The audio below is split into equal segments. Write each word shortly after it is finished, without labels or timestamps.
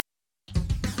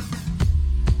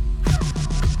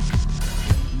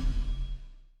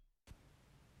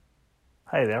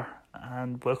Hi there,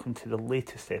 and welcome to the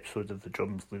latest episode of the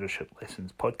Drums Leadership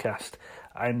Lessons podcast.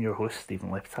 I'm your host,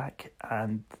 Stephen Leptak,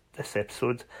 and this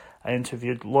episode I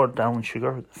interviewed Lord Alan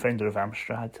Sugar, the founder of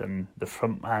Amstrad and the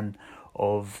frontman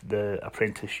of the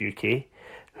Apprentice UK,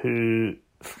 who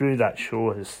through that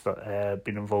show has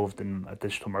been involved in a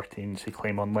digital marketing agency,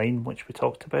 Claim Online, which we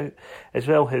talked about, as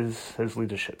well as his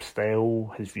leadership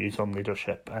style, his views on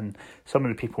leadership, and some of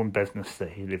the people in business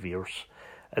that he reveres,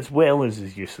 as well as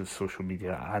his use of social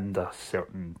media and a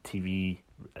certain TV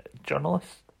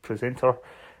journalist, presenter,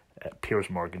 Piers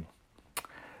Morgan.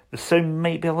 The sound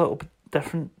might be a little bit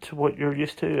different to what you're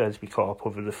used to, as we caught up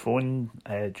over the phone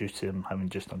due to him having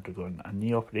just undergone a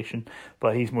knee operation,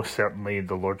 but he's most certainly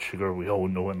the Lord Sugar we all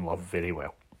know and love very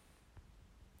well.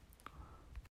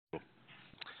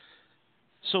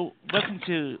 So, welcome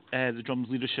to the Drums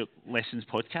Leadership Lessons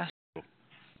podcast.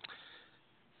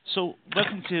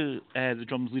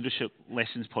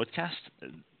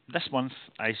 This month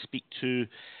I speak to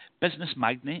business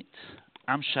magnate,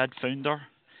 Amstrad founder,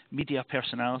 media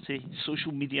personality,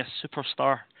 social media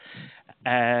superstar,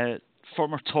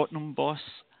 former Tottenham boss,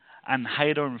 and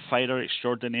hirer and firer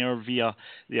extraordinaire via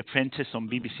The Apprentice on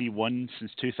BBC One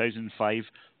since 2005,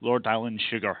 Lord Alan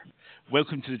Sugar.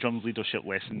 Welcome to the Drums Leadership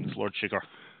Lessons, Lord Sugar.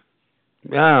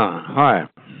 Yeah, hi.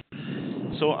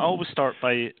 So I always start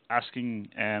by asking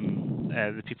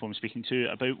the people I'm speaking to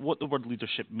about what the word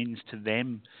leadership means to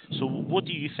them. So what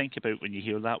do you think about when you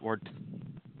hear that word?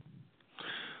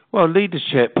 Well,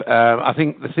 leadership. I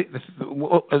think the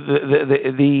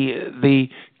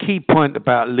key point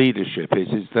about leadership is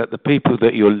that the people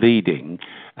that you're leading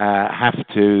have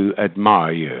to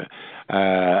admire you.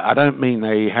 I don't mean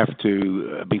they have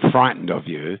to be frightened of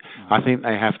you. I think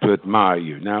they have to admire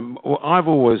you. Now, I've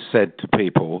always said to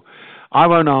people, I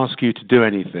won't ask you to do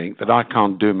anything that I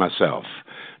can't do myself.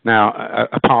 Now,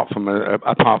 apart from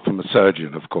a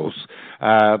surgeon, of course,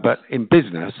 but in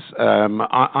business,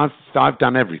 I've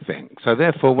done everything. So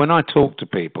therefore, when I talk to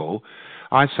people,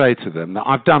 I say to them that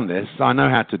I've done this, I know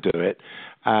how to do it,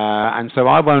 and so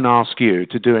I won't ask you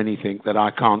to do anything that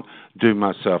I can't do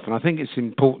myself. And I think it's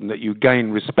important that you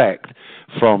gain respect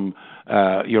from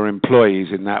your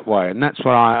employees in that way, and that's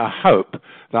what I hope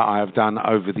that I have done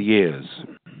over the years.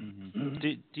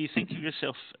 Do you think of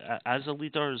yourself as a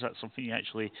leader? Is that something you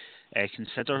actually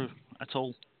consider at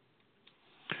all?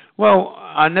 Well,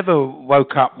 I never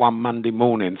woke up one Monday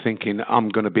morning thinking I'm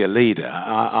going to be a leader.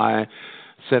 I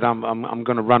said I'm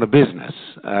going to run a business,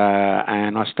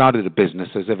 and I started a business,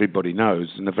 as everybody knows,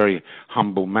 in a very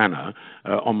humble manner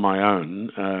on my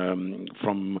own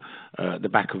from the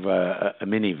back of a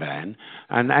minivan.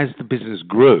 And as the business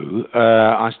grew,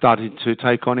 I started to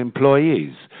take on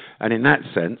employees. And in that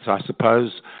sense, I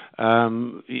suppose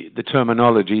the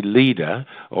terminology leader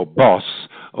or boss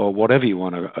or whatever you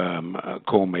want to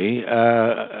call me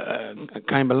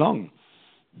came along.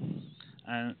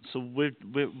 So where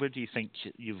do you think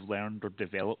you've learned or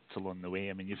developed along the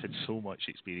way? I mean, you've had so much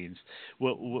experience.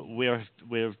 Where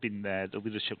have been the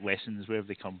leadership lessons? Where have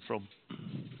they come from?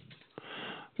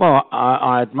 Well,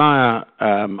 I admire.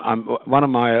 One of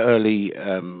my early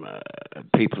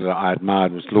people that I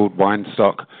admired was Lord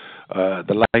Weinstock,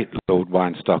 the late Lord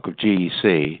Weinstock of GEC.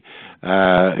 He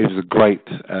was a great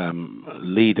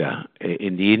leader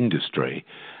in the industry.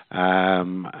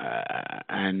 And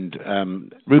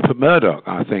Rupert Murdoch,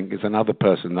 I think, is another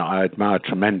person that I admire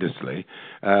tremendously,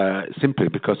 simply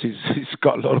because he's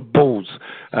got a lot of balls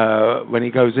when he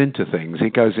goes into things. He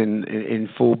goes in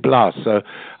full blast. So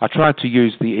I try to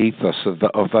use the ethos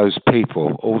of those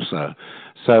people also.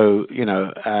 So,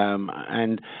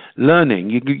 and learning,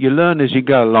 you learn as you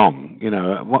go along.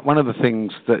 One of the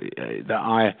things that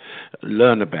I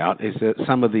learn about is that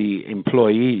some of the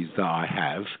employees that I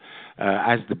have,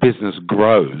 as the business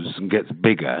grows and gets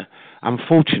bigger,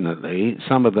 unfortunately,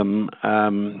 some of them,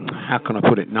 how can I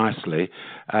put it nicely,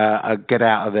 get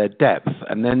out of their depth.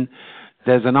 And then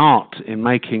there's an art in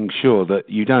making sure that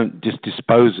you don't just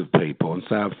dispose of people and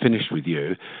say, I've finished with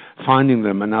you, finding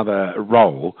them another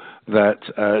role that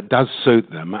does suit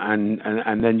them,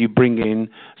 and then you bring in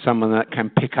someone that can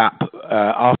pick up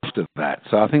after that.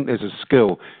 So I think there's a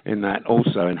skill in that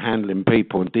also, in handling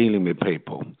people and dealing with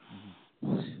people.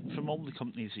 From all the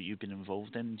companies that you've been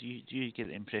involved in, do you get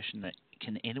the impression that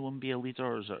can anyone be a leader,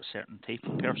 or is it a certain type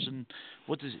of person?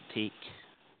 What does it take?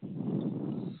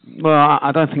 Well,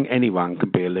 I don't think anyone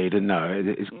can be a leader. No,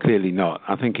 it's clearly not.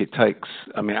 I think it takes.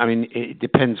 I mean, it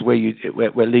depends where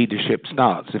leadership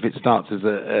starts. If it starts as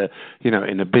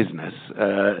in a business,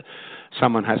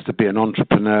 someone has to be an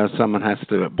entrepreneur, someone has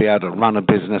to be able to run a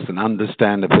business and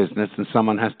understand a business, and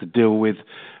someone has to deal with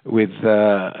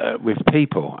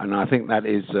people. And I think that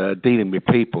is dealing with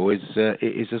people is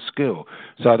a skill.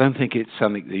 So I don't think it's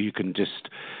something that you can just,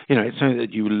 it's something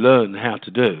that you learn how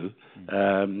to do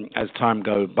as time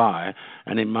goes by.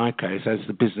 And in my case, as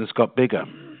the business got bigger.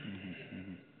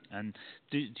 And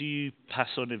do you pass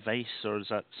on advice, or is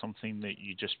that something that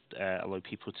you just allow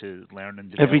people to learn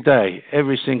and develop? Every day,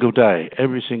 every single day.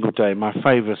 My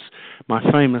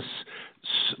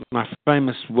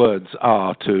famous words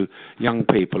are to young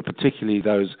people, particularly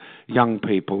those young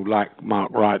people like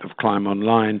Mark Wright of Climb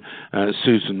Online,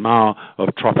 Susan Ma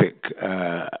of Tropic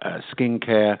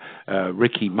Skincare,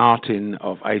 Ricky Martin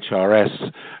of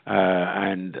HRS,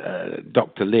 and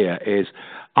Dr. Leah is,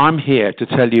 I'm here to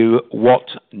tell you what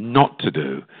not to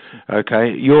do.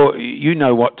 Okay, you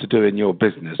know what to do in your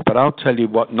business, but I'll tell you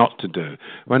what not to do.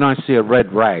 When I see a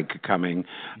red rag coming,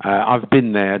 I've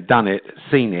been there, done it,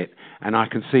 seen it, and I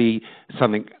can see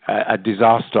something, a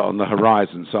disaster on the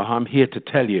horizon. So I'm here to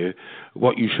tell you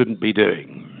what you shouldn't be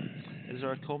doing. Is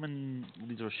there a common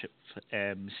leadership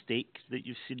mistake that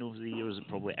you've seen over the years that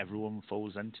probably everyone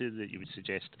falls into that you would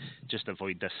suggest just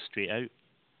avoid this straight out?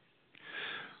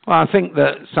 Well, I think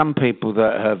that some people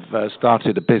that have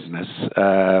started a business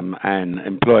and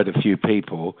employed a few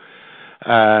people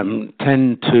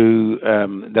tend to,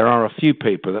 there are a few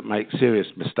people that make serious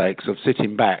mistakes of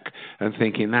sitting back and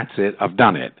thinking, that's it, I've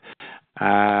done it.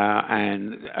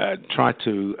 And try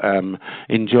to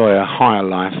enjoy a higher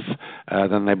life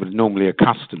than they would normally be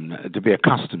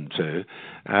accustomed to.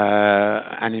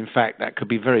 And in fact, that could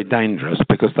be very dangerous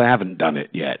because they haven't done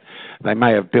it yet. They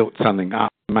may have built something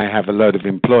up, may have a load of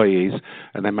employees,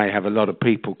 and they may have a lot of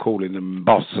people calling them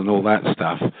boss and all that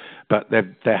stuff, but they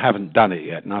haven't done it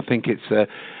yet. And I think it's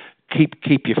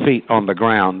keep your feet on the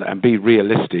ground and be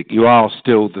realistic. You are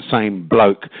still the same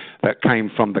bloke that came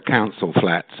from the council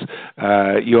flats.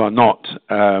 You are not,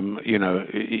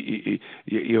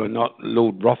 you are not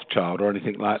Lord Rothschild or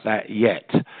anything like that yet.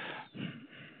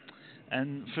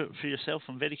 And for yourself,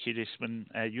 I'm very curious, when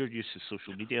your use of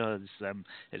social media is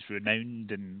it's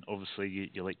renowned, and obviously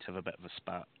you like to have a bit of a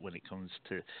spat when it comes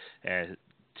to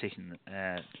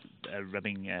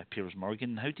ribbing Piers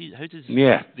Morgan. How does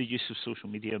the use of social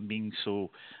media and being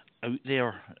so out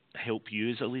there help you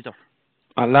as a leader?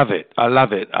 I love it.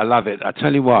 I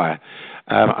tell you why.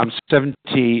 I'm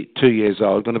 72 years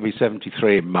old, going to be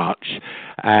 73 in March,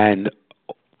 and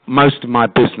most of my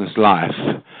business life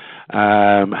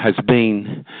has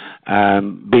been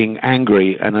being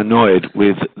angry and annoyed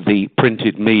with the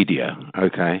printed media,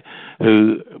 okay,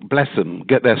 who, bless them,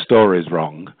 get their stories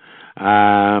wrong.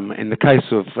 In the case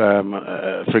of,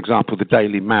 for example, the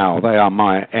Daily Mail, they are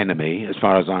my enemy as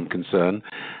far as I'm concerned,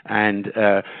 and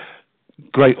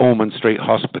Great Ormond Street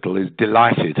Hospital is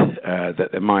delighted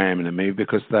that they're my enemy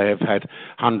because they have had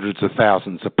hundreds of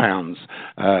thousands of pounds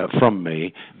from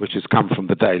me, which has come from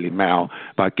the Daily Mail,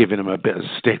 by giving them a bit of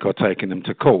stick or taking them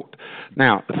to court.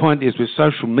 Now, the point is, with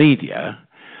social media,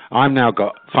 I've now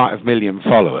got 5 million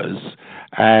followers,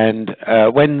 and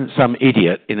when some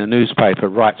idiot in a newspaper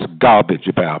writes garbage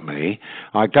about me,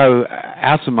 I go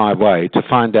out of my way to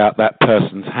find out that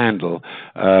person's handle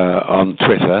on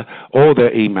Twitter or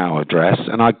their email address,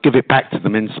 and I give it back to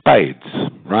them in spades,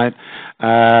 right?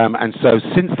 And so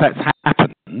since that's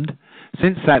happened,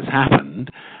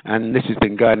 and this has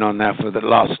been going on now for the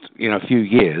last few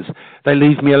years, they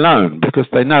leave me alone because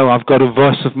they know I've got a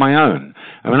voice of my own.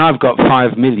 I mean, I've got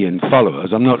 5 million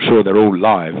followers. I'm not sure they're all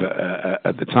live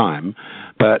at the time,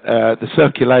 but the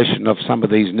circulation of some of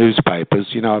these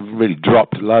newspapers, I've really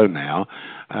dropped low now,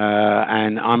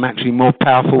 and I'm actually more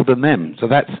powerful than them. So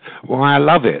that's why I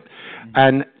love it.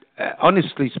 And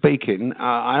honestly speaking,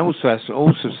 I also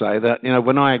say that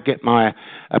when I get my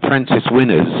apprentice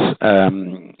winners,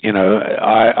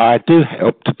 I do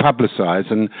help to publicise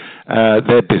and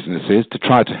their businesses to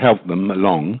try to help them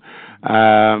along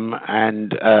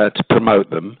and to promote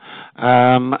them.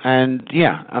 And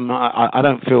yeah, I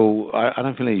don't feel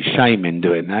any shame in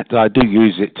doing that. I do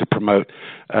use it to promote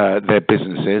their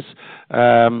businesses.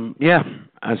 And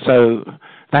so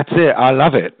that's it. I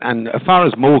love it. And as far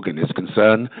as Morgan is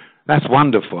concerned, that's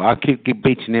wonderful. I keep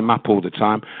beating him up all the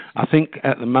time. I think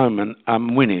at the moment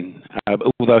I'm winning,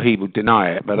 although he will deny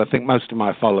it. But I think most of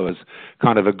my followers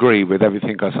kind of agree with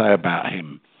everything I say about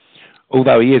him.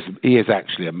 Although he is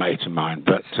actually a mate of mine,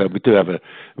 but we do have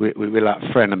we're like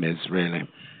frenemies, really.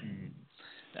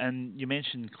 And you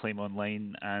mentioned Claim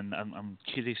Online, and I'm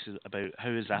curious about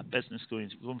how is that business going?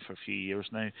 It's been going for a few years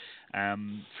now.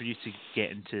 For you to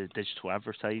get into digital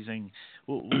advertising,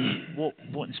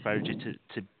 what inspired you to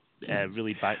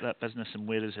really backed that business, and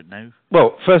where is it now?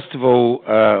 Well, first of all,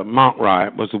 Mark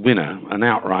Wright was a winner, an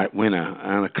outright winner,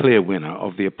 and a clear winner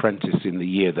of The Apprentice in the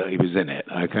year that he was in it,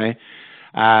 okay?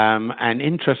 And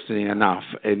interestingly enough,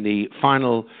 in the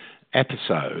final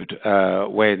episode,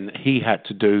 when he had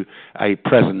to do a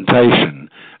presentation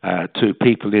to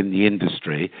people in the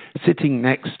industry, sitting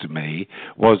next to me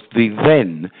was the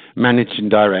then managing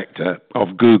director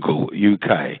of Google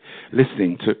UK,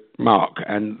 listening to Mark.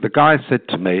 And the guy said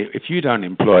to me, if you don't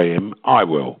employ him, I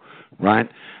will, right?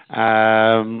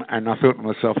 And I thought to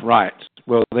myself, right,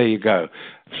 well, there you go,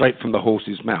 straight from the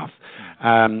horse's mouth.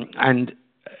 And,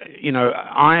 you know,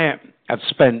 I have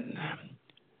spent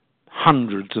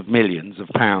hundreds of millions of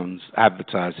pounds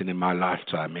advertising in my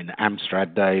lifetime, in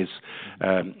Amstrad days,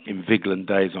 in Vigeland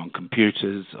days, on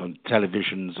computers, on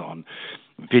televisions, on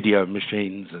video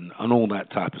machines, and all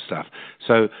that type of stuff.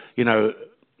 So, you know,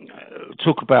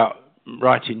 talk about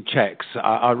writing checks.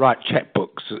 I write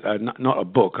checkbooks, not a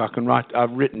book.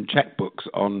 I've written checkbooks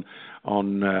on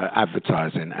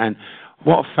advertising. And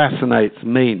what fascinates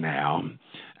me now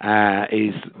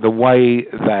is the way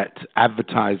that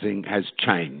advertising has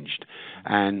changed,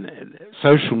 and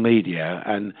social media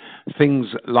and things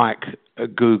like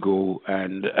Google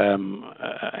and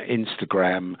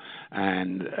Instagram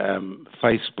and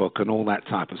Facebook and all that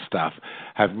type of stuff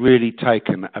have really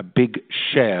taken a big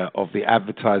share of the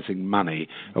advertising money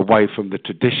away from the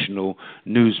traditional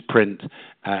newsprint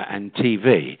and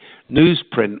TV.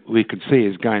 Newsprint, we can see,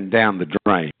 is going down the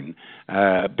drain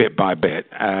bit by bit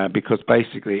because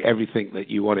basically everything that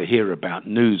you want to hear about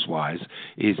news-wise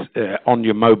is on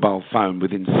your mobile phone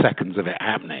within seconds of it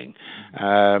happening.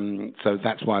 So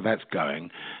that's why that's going.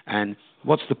 And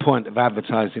what's the point of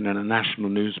advertising in a national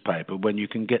newspaper when you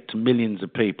can get to millions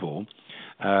of people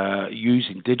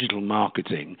using digital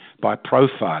marketing by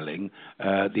profiling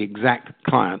the exact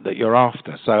client that you're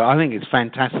after? So I think it's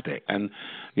fantastic. And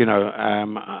you know,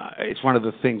 it's one of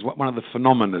the things, one of the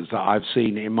phenomena that I've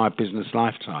seen in my business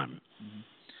lifetime.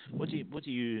 Mm-hmm. What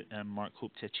do you, Mark,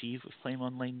 hope to achieve with Flame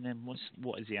Online then?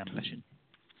 What is the ambition?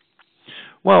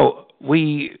 Well,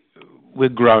 we're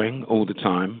growing all the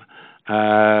time.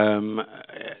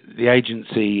 The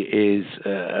agency is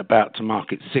about to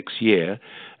mark its 6th year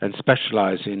and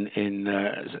specialise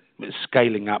in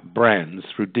scaling up brands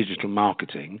through digital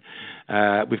marketing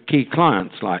with key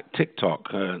clients like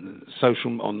TikTok, on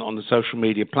the social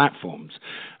media platforms.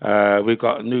 We've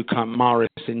got a new client, Maris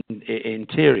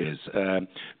Interiors,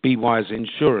 BWise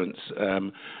Insurance,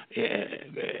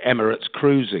 Emirates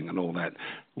Cruising and all that.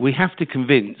 We have to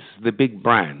convince the big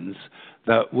brands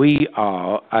that we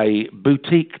are a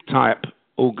boutique-type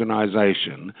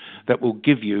organisation that will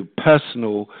give you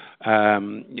personal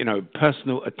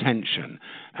attention.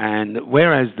 And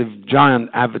whereas the giant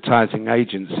advertising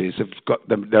agencies have got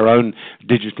their own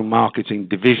digital marketing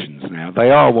divisions now, they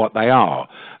are what they are.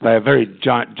 They are very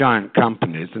giant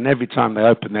companies, and every time they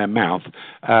open their mouth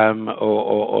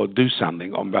or do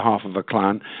something on behalf of a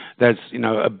client, there's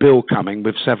a bill coming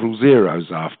with several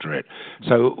zeros after it.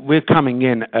 So we're coming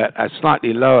in at a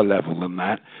slightly lower level than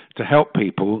that to help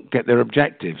people get their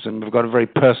objectives, and we've got a very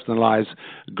personalised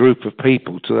group of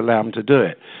people to allow them to do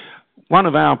it. One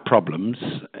of our problems,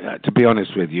 to be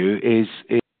honest with you, is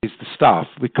the staff.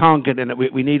 We can't get in it.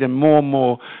 We need more and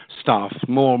more staff,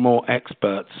 more and more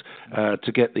experts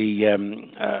to get the,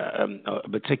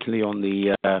 particularly on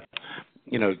the,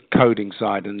 coding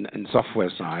side and software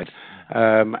side.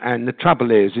 And the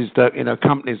trouble is that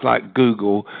companies like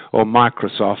Google or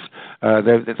Microsoft,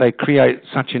 they create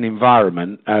such an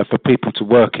environment for people to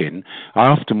work in. I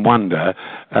often wonder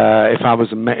if I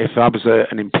was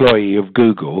an employee of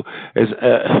Google,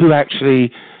 who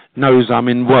actually knows I'm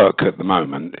in work at the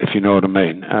moment, if you know what I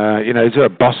mean. Is there a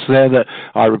boss there that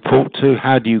I report to?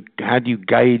 How do you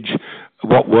gauge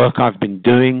what work I've been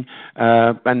doing?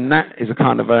 And that is a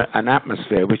kind of an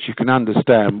atmosphere which you can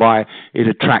understand why it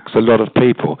attracts a lot of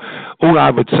people. All I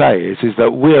would say is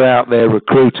that we're out there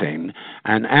recruiting,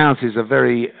 and ours is a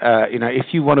very,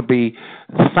 if you want to be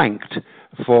thanked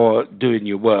for doing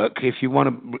your work, if you want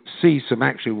to see some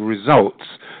actual results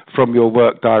from your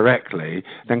work directly,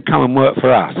 then come and work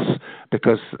for us,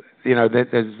 because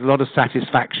there's a lot of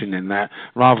satisfaction in that,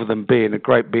 rather than being a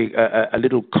great big, a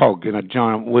little cog in a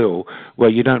giant wheel where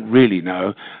you don't really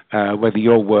know whether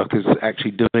your work is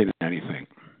actually doing anything.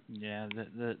 Yeah,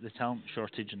 the talent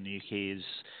shortage in the UK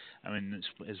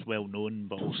is well known,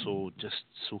 but also just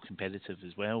so competitive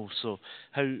as well. So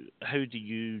how do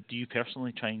you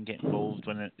personally try and get involved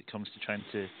when it comes to trying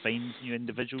to find new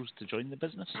individuals to join the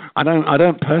business? I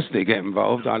don't personally get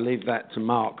involved. I leave that to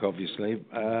Mark, obviously.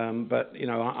 But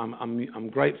I'm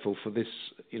grateful for this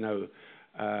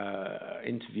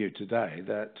interview today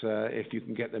that if you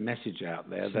can get the message out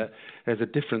there that there's a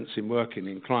difference in working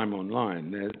in Climb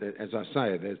Online. As I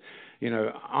say,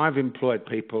 I've employed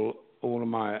people all of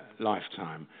my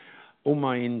lifetime. All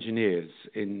my engineers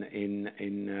in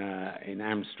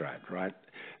Amstrad, right?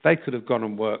 They could have gone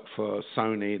and worked for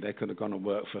Sony. They could have gone and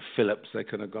worked for Philips. They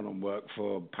could have gone and worked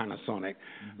for Panasonic.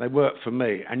 They worked for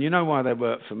me. And you know why they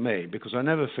worked for me? Because I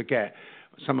never forget,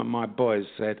 some of my boys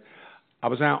said, I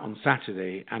was out on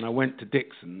Saturday and I went to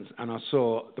Dixon's and I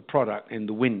saw the product in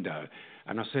the window.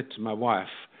 And I said to my wife,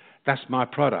 that's my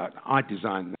product. I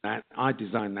designed that. I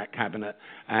designed that cabinet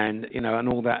and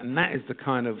all that. And that is the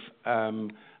kind of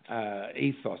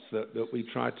ethos that we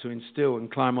try to instill and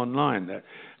Climb Online, that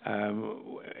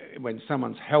when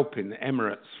someone's helping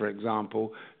Emirates, for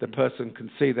example, the person can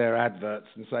see their adverts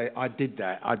and say, I did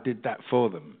that for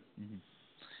them. Mm-hmm.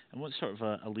 And what sort of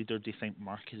a leader do you think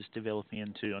Mark is developing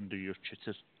into under your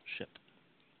tutorship?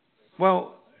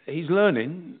 Well, he's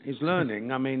learning.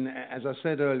 I mean, as I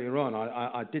said earlier on,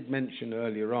 I did mention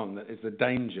earlier on that it's the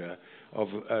danger of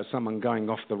someone going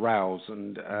off the rails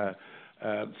and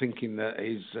thinking that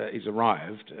he's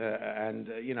arrived,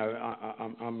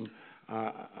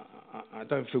 I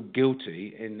don't feel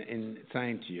guilty in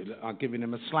saying to you that I'm giving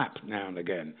him a slap now and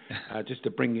again, just to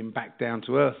bring him back down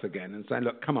to earth again and say,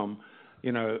 look, come on,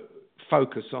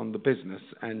 focus on the business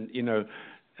and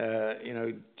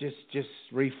just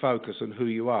refocus on who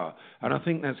you are. And I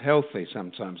think that's healthy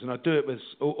sometimes, and I do it with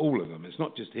all of them. It's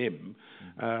not just him.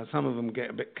 Some of them get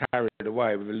a bit carried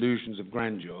away with illusions of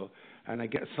grandeur, and they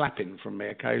get a slapping from me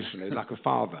occasionally, like a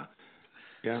father.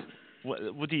 Yeah.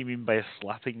 What do you mean by a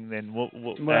slapping then? What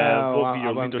would be I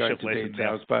your won't go leadership into lesson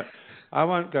details, there? but I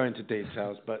won't go into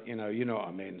details. But you know what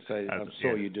I mean. Say, I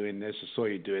saw you doing this. I saw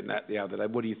you doing that the other day.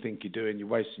 What do you think you're doing? You're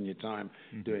wasting your time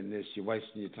doing this. You're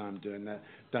wasting your time doing that.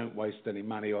 Don't waste any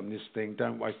money on this thing.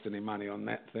 Don't waste any money on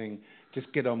that thing.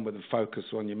 Just get on with the focus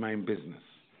on your main business.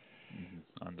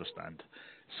 I understand.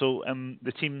 So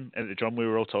the team at the Drum, we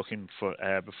were all talking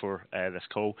before this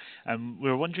call, we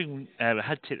were wondering, I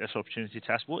had to take this opportunity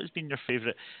to ask, what has been your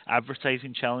favourite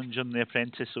advertising challenge on The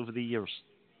Apprentice over the years?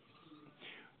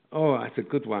 Oh, that's a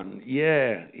good one.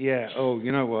 Yeah. Oh,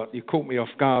 you know what? You caught me off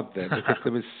guard there because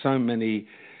there was so many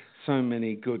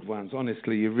good ones.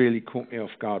 Honestly, you really caught me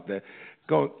off guard there.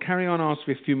 Go, carry on, ask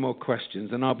me a few more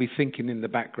questions, and I'll be thinking in the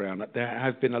background. There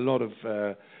have been a lot of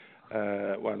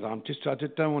ones. I just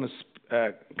don't want to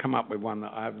come up with one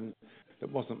that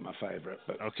wasn't my favourite.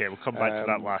 But okay, we'll come back to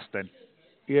that last then.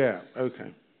 Yeah.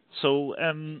 Okay. So,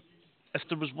 if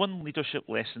there was one leadership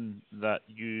lesson that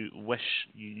you wish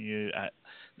you knew at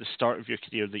the start of your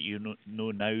career that you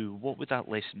know now, what would that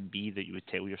lesson be that you would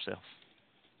tell yourself?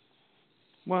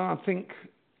 Well, I think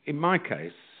in my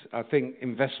case,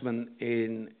 investment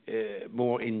in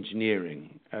more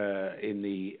engineering in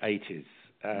the 80s,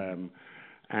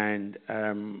 and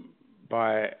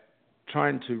by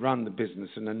trying to run the business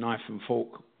in a knife and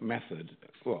fork method,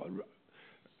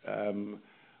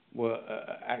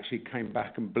 actually came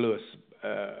back and blew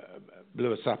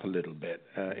us up a little bit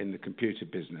in the computer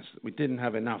business. We didn't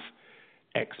have enough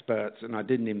experts, and I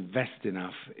didn't invest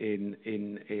enough in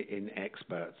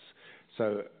experts.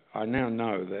 So I now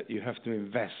know that you have to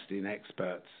invest in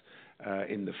experts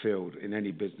in the field in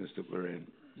any business that we're in.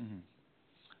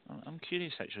 Mm-hmm. I'm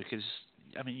curious actually, because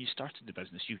I mean, you started the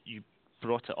business, you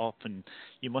brought it up, and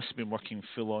you must have been working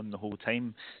full on the whole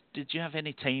time. Did you have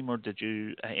any time, or did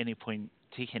you at any point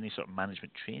take any sort of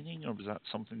management training, or was that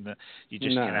something that you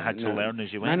just kind of had to learn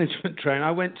as you went? Management training.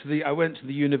 I went to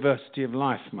the University of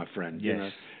Life, my friend. Yes. You know,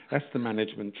 that's the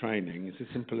management training. It's as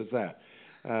simple as that.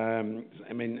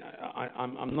 I mean,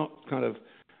 I'm not kind of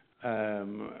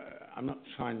I'm not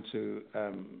trying to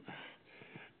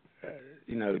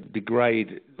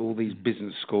degrade all these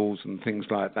business schools and things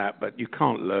like that, but you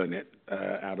can't learn it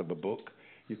out of a book.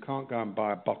 You can't go and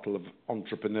buy a bottle of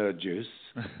entrepreneur juice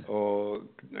or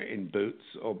in Boots,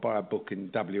 or buy a book in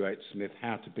W.H. Smith,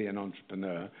 How to Be an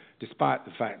Entrepreneur, despite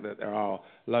the fact that there are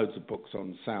loads of books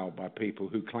on sale by people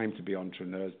who claim to be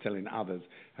entrepreneurs telling others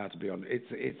how to be on.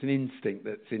 It's an instinct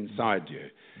that's inside you,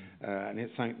 and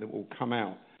it's something that will come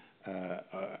out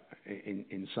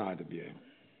inside of you.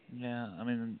 Yeah, I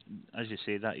mean, as you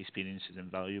say, that experience is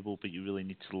invaluable, but you really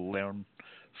need to learn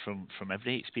from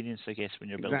every experience, I guess, when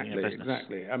you're building a business.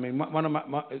 Exactly. I mean, one of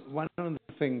the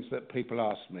things that people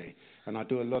ask me, and I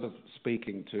do a lot of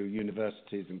speaking to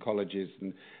universities and colleges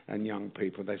and young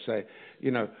people, they say,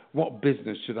 what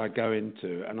business should I go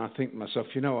into? And I think to myself,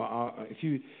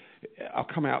 I'll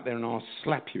come out there and I'll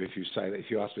slap you if you say that,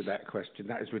 if you ask me that question.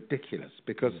 That is ridiculous,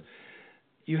 because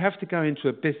you have to go into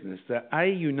a business that A,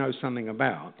 you know something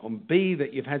about, and B,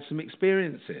 that you've had some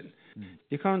experience in.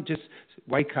 You can't just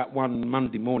wake up one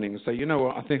Monday morning and say, you know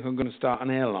what, I think I'm going to start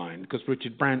an airline, because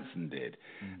Richard Branson did.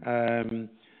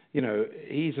 You know,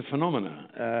 he's a phenomenon.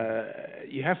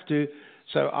 You have to.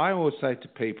 So I always say to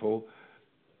people,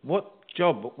 what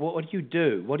do you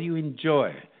do? What do you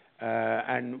enjoy?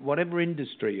 And whatever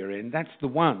industry you're in, that's the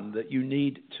one that you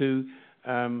need to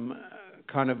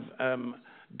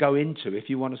go into if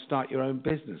you want to start your own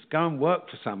business. Go and work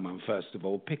for someone first of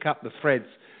all, pick up the threads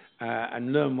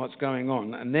and learn what's going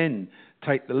on, and then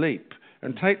take the leap.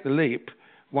 And take the leap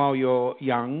while you're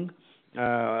young.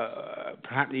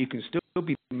 Perhaps you can still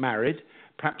be married,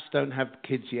 perhaps don't have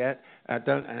kids yet,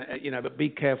 but be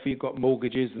careful, you've got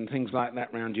mortgages and things like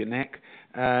that round your neck,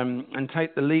 and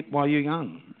take the leap while you're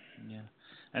young. Yeah.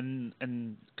 And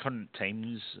in current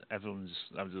times,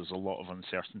 there's a lot of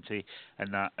uncertainty,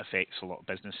 and that affects a lot of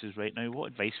businesses right now.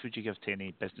 What advice would you give to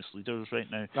any business leaders right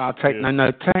now?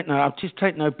 I'll just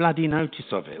take no bloody notice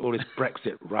of it. All this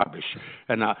Brexit rubbish,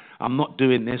 and I'm not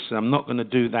doing this, and I'm not going to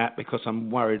do that because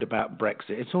I'm worried about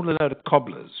Brexit. It's all a load of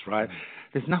cobblers, right?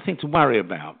 There's nothing to worry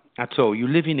about at all. You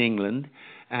live in England,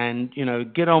 and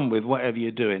get on with whatever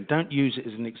you're doing. Don't use it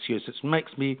as an excuse.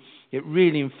 It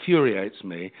really infuriates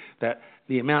me that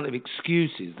the amount of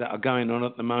excuses that are going on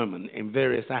at the moment in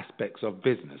various aspects of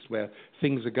business where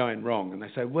things are going wrong, and they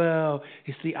say, well,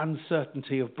 it's the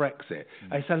uncertainty of Brexit.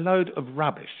 It's a load of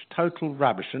rubbish, total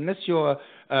rubbish. Unless you're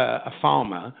a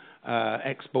farmer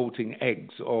exporting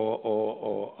eggs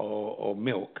or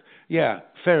milk, yeah,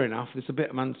 fair enough, there's a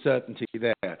bit of uncertainty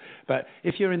there. But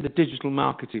if you're in the digital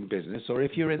marketing business, or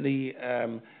if you're in the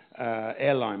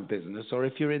airline business, or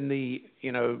if you're in the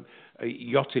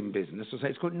yachting business,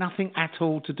 it's got nothing at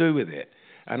all to do with it.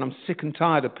 And I'm sick and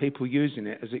tired of people using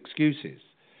it as excuses.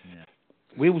 Yeah.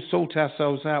 We will sort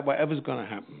ourselves out, whatever's going to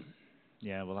happen.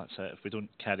 Yeah, well, that's it. If we don't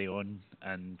carry on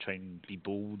and try and be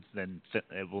bold, then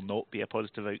it will not be a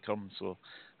positive outcome. So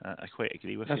I quite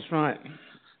agree with you. That's right.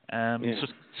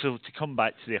 So to come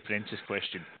back to the apprentice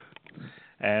question,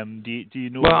 do you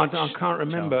know? Well, I can't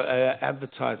remember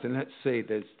advertising. Let's see.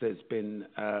 There's been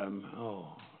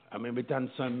we've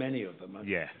done so many of them.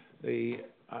 Yeah.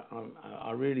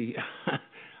 I really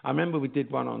I remember we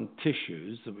did one on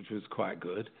tissues, which was quite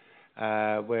good,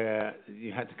 where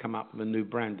you had to come up with a new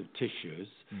brand of tissues.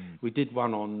 We did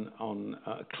one on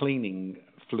cleaning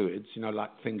fluids, like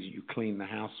things you clean the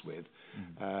house with,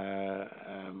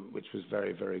 which was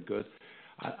very, very good.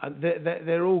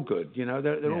 They're all good,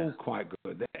 they're all quite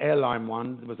good. The airline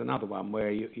one was another one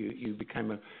where you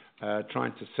became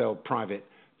trying to sell private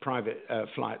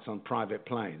flights on private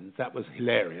planes. That was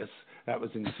hilarious. That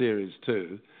was in series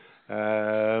 2.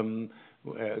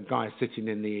 A guy sitting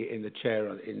in the chair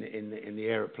in the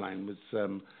aeroplane was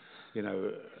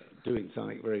doing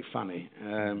something very funny.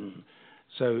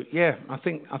 So yeah, I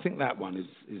think that one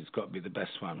is got to be the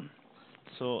best one.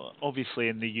 So obviously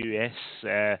in the US,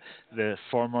 the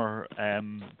former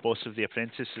boss of The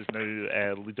Apprentice is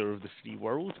now leader of the free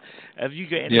world. Have you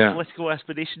got any political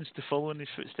aspirations to follow in his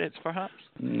footsteps, perhaps?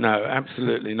 No,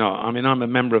 absolutely not. I mean, I'm a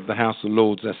member of the House of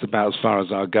Lords. That's about as far as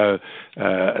I'll go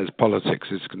as politics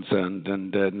is concerned.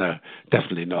 And no,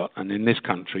 definitely not. And in this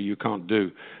country, you can't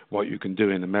do what you can do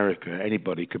in America.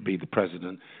 Anybody could be the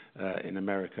president in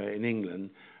America. In England,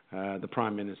 the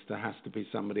Prime Minister has to be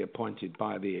somebody appointed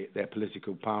by their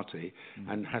political party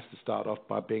and has to start off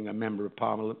by being a Member of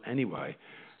Parliament anyway.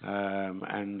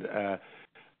 And a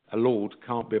Lord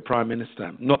can't be a Prime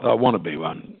Minister. Not that I want to be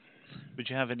one. Would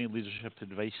you have any leadership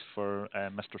advice for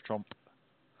Mr. Trump?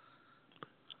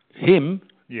 Him?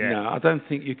 Yeah. No, I don't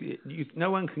think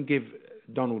no one can give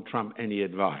Donald Trump any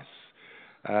advice.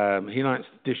 He likes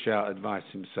to dish out advice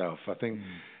himself. I think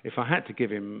if I had to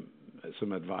give him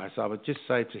some advice, I would just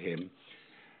say to him,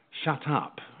 shut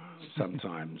up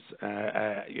sometimes.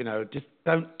 Just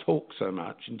don't talk so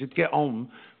much, and just get on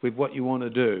with what you want to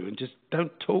do, and just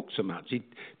don't talk so much. He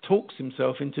talks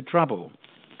himself into trouble.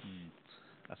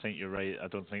 I think you're right. I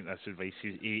don't think that's advice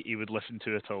he would listen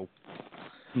to at all.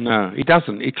 No, he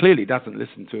doesn't. He clearly doesn't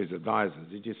listen to his advisors.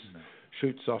 He just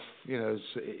shoots off,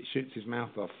 shoots his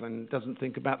mouth off and doesn't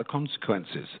think about the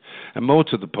consequences. And more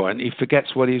to the point, he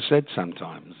forgets what he said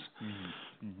sometimes.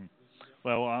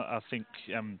 Well, I think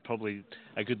probably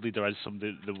a good leader is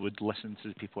somebody that would listen to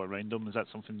the people around him. Is that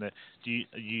something that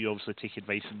you obviously take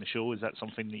advice in the show? Is that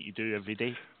something that you do every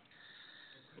day?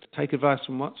 Take advice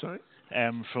from what? Sorry.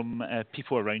 from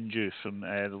people around you, from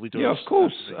the leaders? Yeah, of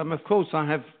course. Of course, I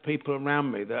have people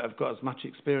around me that have got as much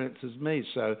experience as me.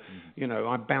 So,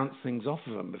 I bounce things off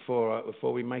of them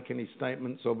before we make any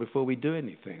statements or before we do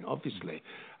anything. Obviously,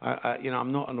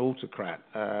 I'm not an autocrat.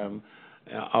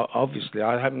 Obviously,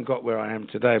 I haven't got where I am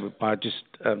today, but by just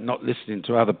not listening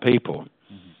to other people.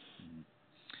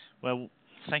 Well,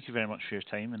 thank you very much for your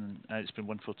time, and it's been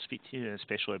wonderful to speak to you,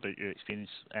 especially about your experience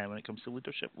when it comes to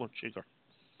leadership, Lord Sugar.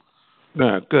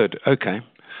 No, good. Okay.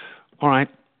 All right.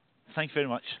 Thank you very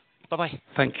much. Bye-bye.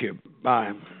 Thank you.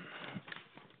 Bye.